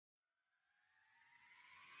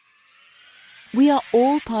We are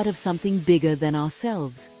all part of something bigger than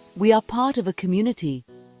ourselves. We are part of a community.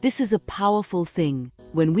 This is a powerful thing.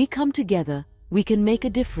 When we come together, we can make a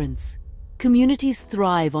difference. Communities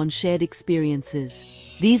thrive on shared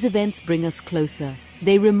experiences. These events bring us closer.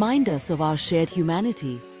 They remind us of our shared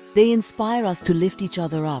humanity. They inspire us to lift each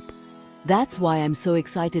other up. That's why I'm so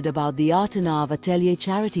excited about the Artenave Atelier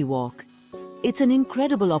charity walk. It's an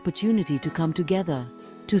incredible opportunity to come together,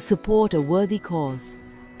 to support a worthy cause,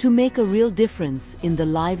 to make a real difference in the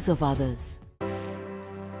lives of others.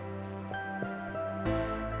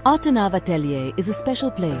 Artenave Atelier is a special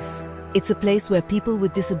place. It's a place where people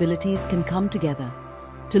with disabilities can come together,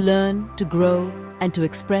 to learn, to grow, and to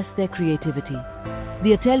express their creativity.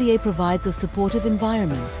 The Atelier provides a supportive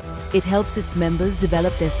environment. It helps its members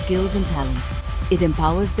develop their skills and talents. It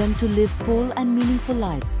empowers them to live full and meaningful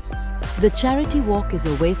lives. The charity walk is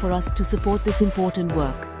a way for us to support this important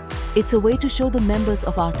work. It's a way to show the members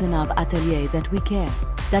of Artenave Atelier that we care,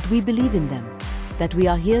 that we believe in them, that we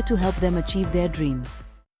are here to help them achieve their dreams.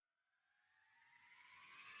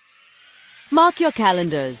 Mark your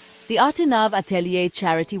calendars. The Artenave Atelier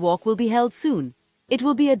charity walk will be held soon. It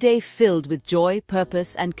will be a day filled with joy,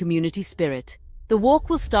 purpose, and community spirit. The walk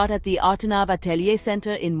will start at the Artenave Atelier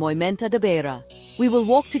Center in Moimenta da Beira. We will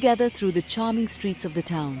walk together through the charming streets of the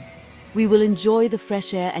town. We will enjoy the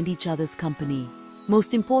fresh air and each other's company.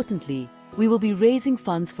 Most importantly, we will be raising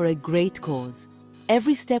funds for a great cause.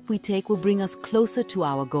 Every step we take will bring us closer to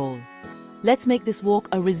our goal. Let's make this walk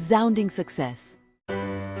a resounding success.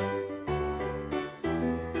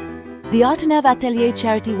 The Artenave Atelier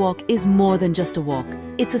Charity Walk is more than just a walk.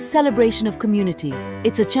 It's a celebration of community.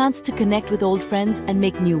 It's a chance to connect with old friends and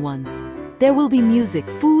make new ones. There will be music,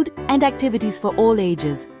 food, and activities for all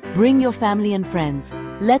ages. Bring your family and friends.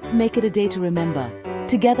 Let's make it a day to remember.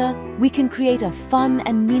 Together, we can create a fun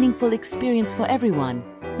and meaningful experience for everyone.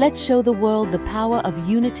 Let's show the world the power of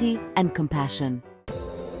unity and compassion.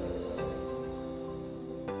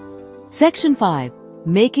 Section 5.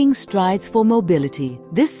 Making strides for mobility.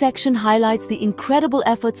 This section highlights the incredible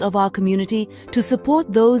efforts of our community to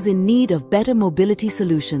support those in need of better mobility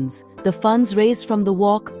solutions. The funds raised from the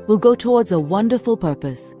walk will go towards a wonderful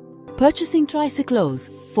purpose: purchasing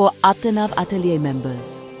triciclos for Artenave Atelier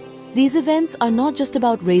members. These events are not just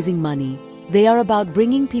about raising money, they are about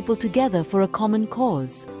bringing people together for a common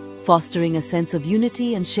cause, fostering a sense of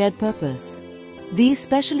unity and shared purpose. These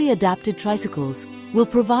specially adapted tricycles will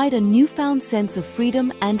provide a newfound sense of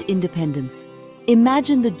freedom and independence.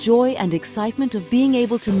 Imagine the joy and excitement of being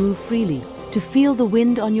able to move freely, to feel the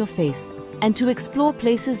wind on your face, and to explore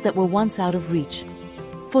places that were once out of reach.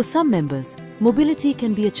 For some members, mobility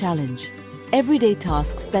can be a challenge. Everyday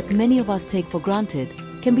tasks that many of us take for granted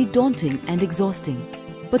can be daunting and exhausting.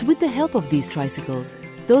 But with the help of these tricycles,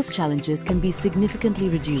 those challenges can be significantly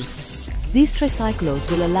reduced. These tricyclos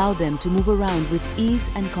will allow them to move around with ease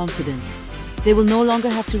and confidence. They will no longer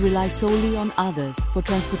have to rely solely on others for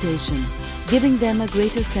transportation, giving them a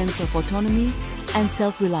greater sense of autonomy and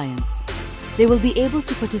self-reliance. They will be able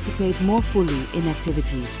to participate more fully in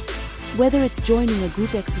activities. Whether it's joining a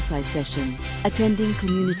group exercise session, attending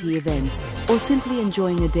community events, or simply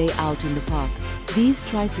enjoying a day out in the park, these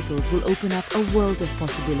tricycles will open up a world of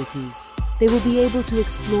possibilities. They will be able to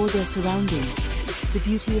explore their surroundings, the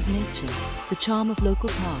beauty of nature, the charm of local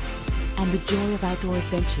parks, and the joy of outdoor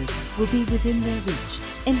adventures will be within their reach,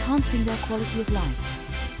 enhancing their quality of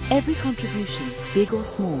life. Every contribution, big or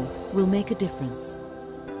small, will make a difference.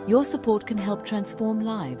 Your support can help transform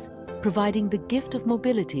lives, providing the gift of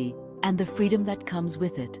mobility and the freedom that comes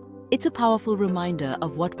with it. It's a powerful reminder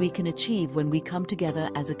of what we can achieve when we come together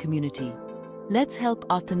as a community. Let's help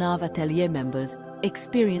Artenave Atelier members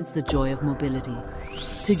experience the joy of mobility.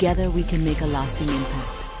 Together we can make a lasting impact,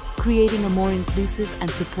 creating a more inclusive and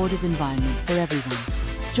supportive environment for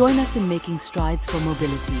everyone. Join us in making strides for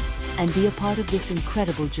mobility and be a part of this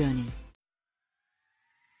incredible journey.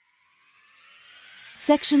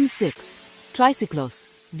 Section 6. Triciclos,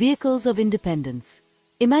 Vehicles of Independence.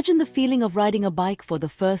 Imagine the feeling of riding a bike for the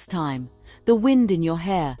first time. The wind in your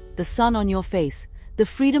hair, the sun on your face, the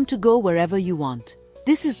freedom to go wherever you want.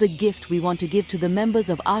 This is the gift we want to give to the members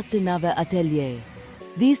of Artenave Atelier.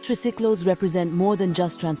 These triciclos represent more than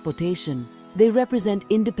just transportation. They represent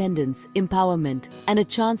independence, empowerment, and a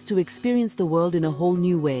chance to experience the world in a whole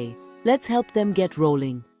new way. Let's help them get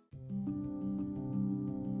rolling.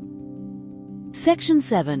 Section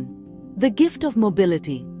 7. The Gift of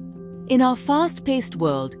Mobility. In our fast-paced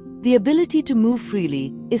world, the ability to move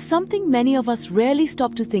freely is something many of us rarely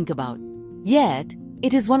stop to think about. Yet,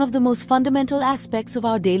 it is one of the most fundamental aspects of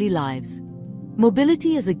our daily lives.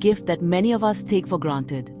 Mobility is a gift that many of us take for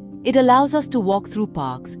granted. It allows us to walk through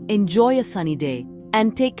parks, enjoy a sunny day,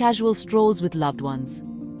 and take casual strolls with loved ones.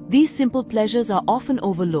 These simple pleasures are often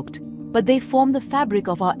overlooked, but they form the fabric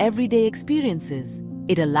of our everyday experiences.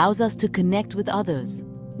 It allows us to connect with others.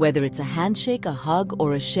 Whether it's a handshake, a hug,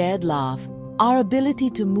 or a shared laugh, our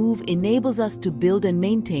ability to move enables us to build and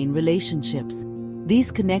maintain relationships.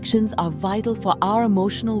 These connections are vital for our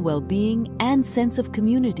emotional well-being and sense of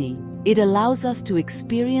community. It allows us to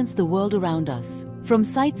experience the world around us. From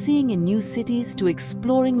sightseeing in new cities to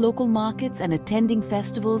exploring local markets and attending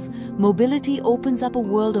festivals, mobility opens up a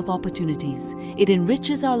world of opportunities. It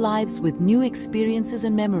enriches our lives with new experiences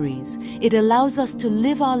and memories. It allows us to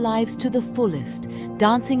live our lives to the fullest,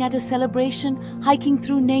 dancing at a celebration, hiking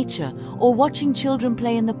through nature, or watching children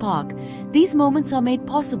play in the park. These moments are made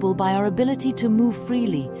possible by our ability to move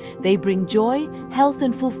freely. They bring joy, health,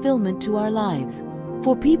 and fulfillment to our lives.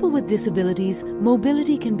 For people with disabilities,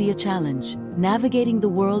 mobility can be a challenge. Navigating the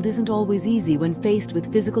world isn't always easy when faced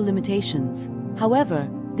with physical limitations. However,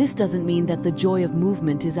 this doesn't mean that the joy of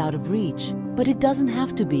movement is out of reach, but it doesn't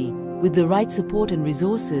have to be. With the right support and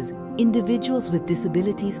resources, individuals with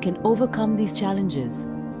disabilities can overcome these challenges.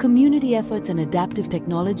 Community efforts and adaptive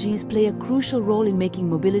technologies play a crucial role in making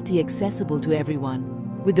mobility accessible to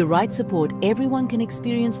everyone. With the right support, everyone can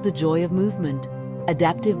experience the joy of movement.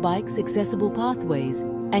 Adaptive bikes, accessible pathways,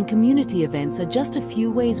 and community events are just a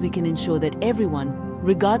few ways we can ensure that everyone,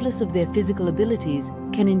 regardless of their physical abilities,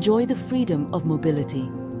 can enjoy the freedom of mobility.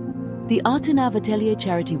 The Artenave Atelier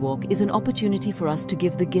Charity Walk is an opportunity for us to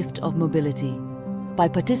give the gift of mobility. By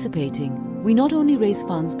participating, we not only raise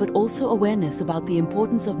funds but also awareness about the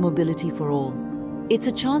importance of mobility for all. It's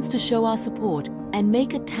a chance to show our support and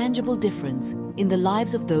make a tangible difference in the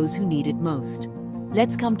lives of those who need it most.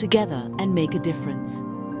 Let's come together and make a difference.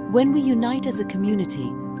 When we unite as a community,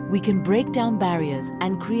 we can break down barriers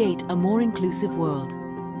and create a more inclusive world.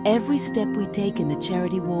 Every step we take in the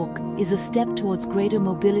charity walk is a step towards greater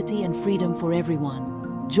mobility and freedom for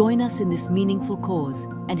everyone. Join us in this meaningful cause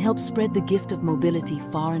and help spread the gift of mobility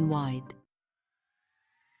far and wide.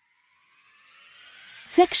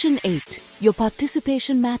 Section 8. Your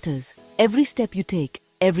participation matters. Every step you take,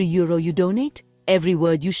 every euro you donate, every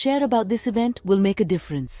word you share about this event will make a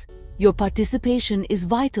difference. Your participation is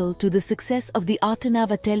vital to the success of the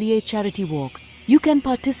Artenave Atelier Charity Walk. You can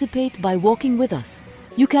participate by walking with us.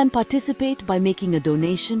 You can participate by making a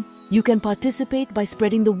donation. You can participate by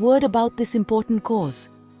spreading the word about this important cause.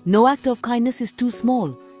 No act of kindness is too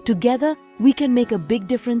small. Together, we can make a big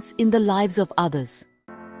difference in the lives of others.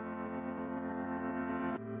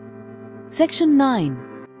 Section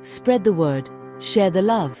 9. Spread the word. Share the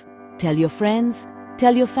love. Tell your friends,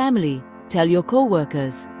 tell your family, tell your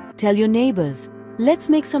co-workers, tell your neighbors. Let's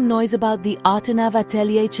make some noise about the Artenave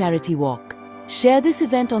Atelier Charity Walk. Share this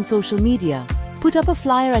event on social media. Put up a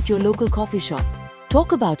flyer at your local coffee shop.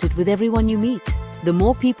 Talk about it with everyone you meet. The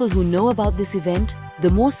more people who know about this event, the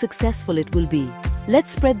more successful it will be.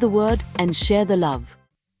 Let's spread the word and share the love.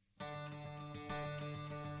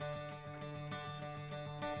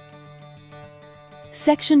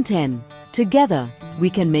 Section 10. Together, we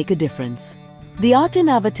can make a difference. The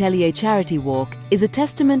Artenave Atelier Charity Walk is a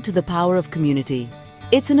testament to the power of community.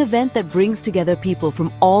 It's an event that brings together people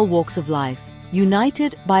from all walks of life,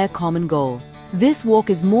 united by a common goal. This walk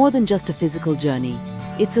is more than just a physical journey.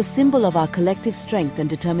 It's a symbol of our collective strength and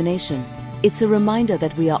determination. It's a reminder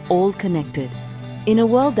that we are all connected. In a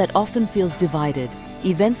world that often feels divided,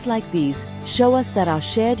 events like these show us that our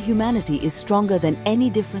shared humanity is stronger than any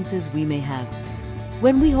differences we may have.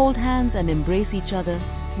 When we hold hands and embrace each other,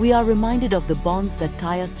 we are reminded of the bonds that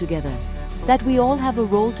tie us together, that we all have a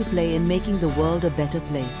role to play in making the world a better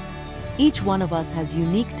place. Each one of us has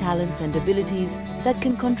unique talents and abilities that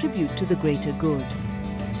can contribute to the greater good.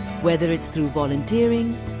 Whether it's through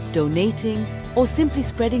volunteering, donating, or simply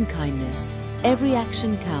spreading kindness, every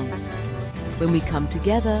action counts. When we come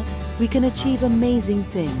together, we can achieve amazing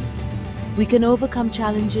things. We can overcome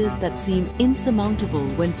challenges that seem insurmountable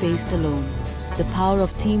when faced alone. The power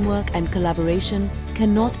of teamwork and collaboration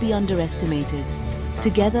cannot be underestimated.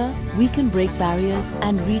 Together, we can break barriers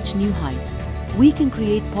and reach new heights. We can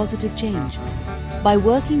create positive change. By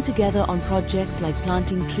working together on projects like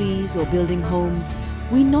planting trees or building homes,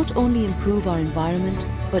 we not only improve our environment,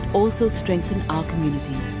 but also strengthen our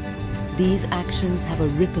communities. These actions have a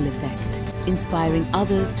ripple effect, inspiring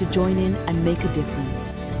others to join in and make a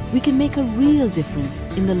difference. We can make a real difference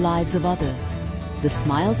in the lives of others. The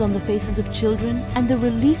smiles on the faces of children and the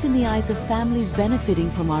relief in the eyes of families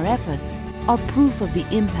benefiting from our efforts are proof of the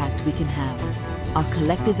impact we can have. Our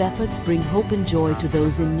collective efforts bring hope and joy to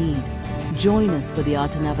those in need. Join us for the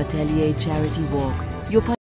Artenave Atelier Charity Walk. Your